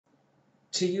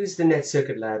To use the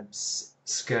netCIRCUITlabs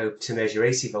scope to measure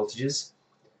AC voltages,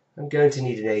 I'm going to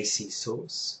need an AC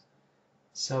source.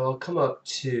 So I'll come up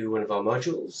to one of our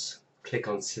modules, click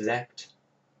on Select.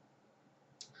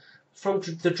 From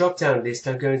the drop-down list,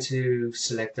 I'm going to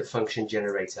select the function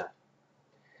generator.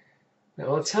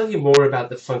 Now I'll tell you more about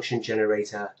the function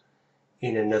generator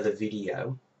in another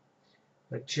video,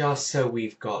 but just so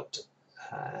we've got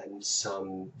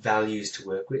some values to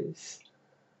work with,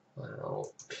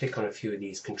 I'll click on a few of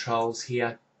these controls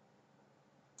here,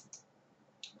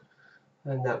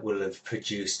 and that will have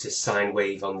produced a sine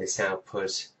wave on this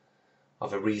output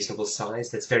of a reasonable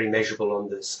size that's very measurable on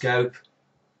the scope.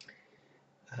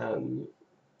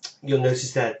 You'll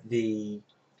notice that the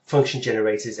function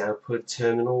generator's output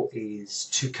terminal is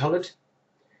two-colored.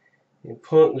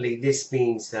 Importantly, this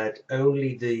means that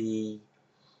only the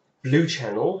blue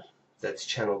channel, that's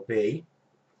channel B,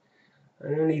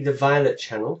 and only the violet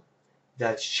channel,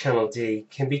 that's channel D,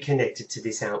 can be connected to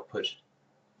this output.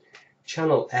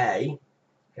 Channel A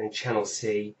and channel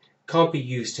C can't be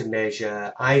used to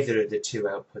measure either of the two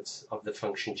outputs of the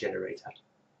function generator.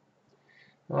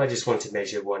 I just want to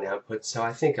measure one output, so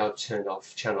I think I'll turn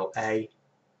off channel A,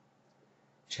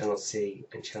 channel C,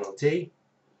 and channel D.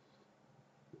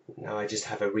 Now I just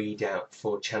have a readout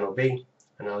for channel B,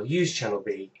 and I'll use channel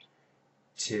B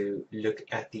to look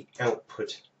at the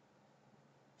output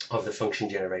of the function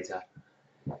generator.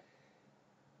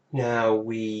 Now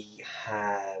we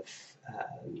have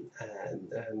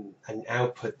an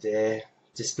output there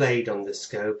displayed on the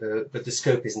scope, but the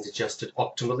scope isn't adjusted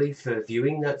optimally for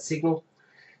viewing that signal.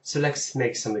 So let's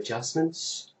make some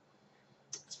adjustments.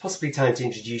 It's possibly time to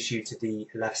introduce you to the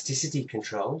elasticity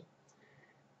control.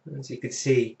 As you can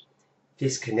see,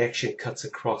 this connection cuts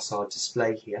across our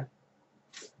display here.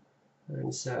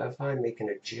 And so if I make an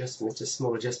adjustment, a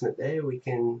small adjustment there, we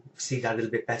can see that a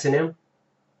little bit better now.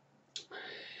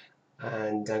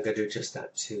 And I'm going to adjust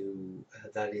that to,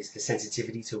 that is the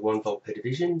sensitivity to 1 volt per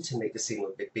division to make the signal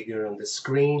a bit bigger on the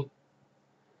screen.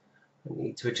 I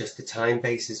need to adjust the time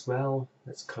base as well.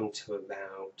 Let's come to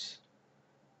about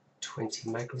 20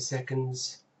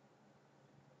 microseconds.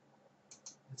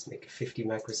 Let's make it 50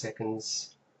 microseconds.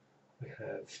 We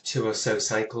have 2 or so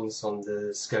cycles on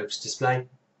the scope's display.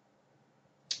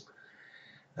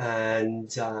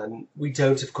 And we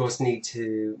don't, of course, need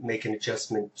to make an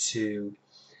adjustment to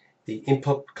the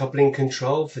input coupling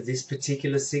control for this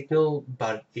particular signal,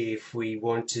 but if we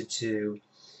wanted to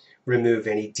remove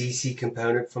any DC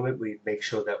component from it, we'd make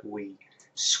sure that we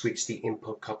switch the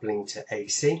input coupling to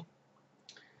AC.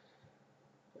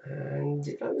 And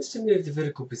if I was to move the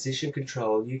vertical position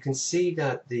control, you can see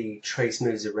that the trace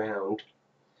moves around,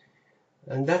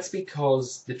 and that's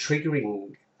because the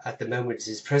triggering at the moment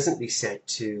is presently set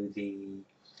to the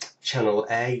channel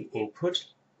A input.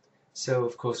 So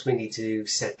of course we need to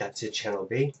set that to channel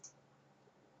B.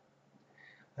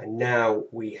 And now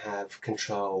we have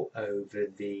control over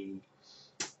the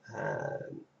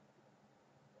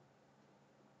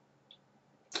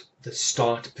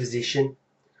start position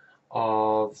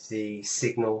of the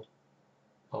signal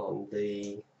on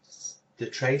the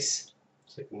trace.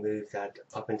 So we can move that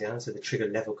up and down, so the trigger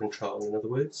level control, in other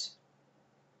words.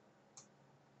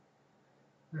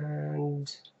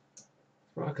 And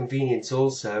for our convenience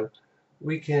also,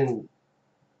 we can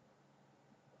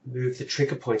move the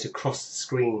trigger point across the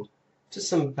screen to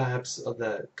some perhaps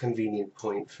other convenient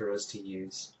point for us to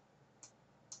use.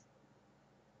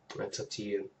 That's up to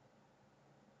you.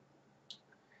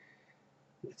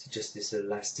 Let's adjust this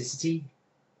elasticity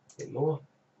a bit more.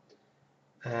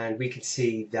 And we can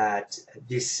see that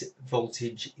this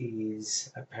voltage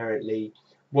is apparently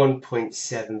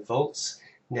 1.7 volts.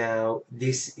 Now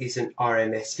this is an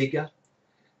RMS figure.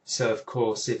 So of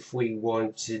course, if we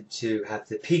wanted to have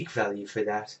the peak value for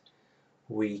that,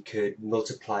 we could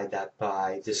multiply that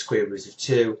by the square root of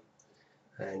 2.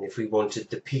 And if we wanted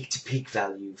the peak-to-peak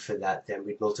value for that, then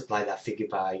we'd multiply that figure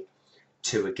by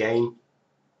 2 again.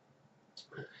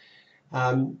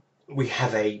 We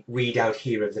have a readout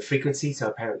here of the frequency, so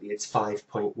apparently it's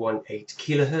 5.18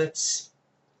 kilohertz.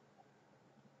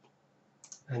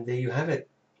 And there you have it,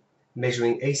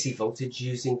 measuring AC voltage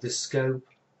using the scope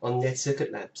on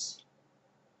netCIRCUITlabs.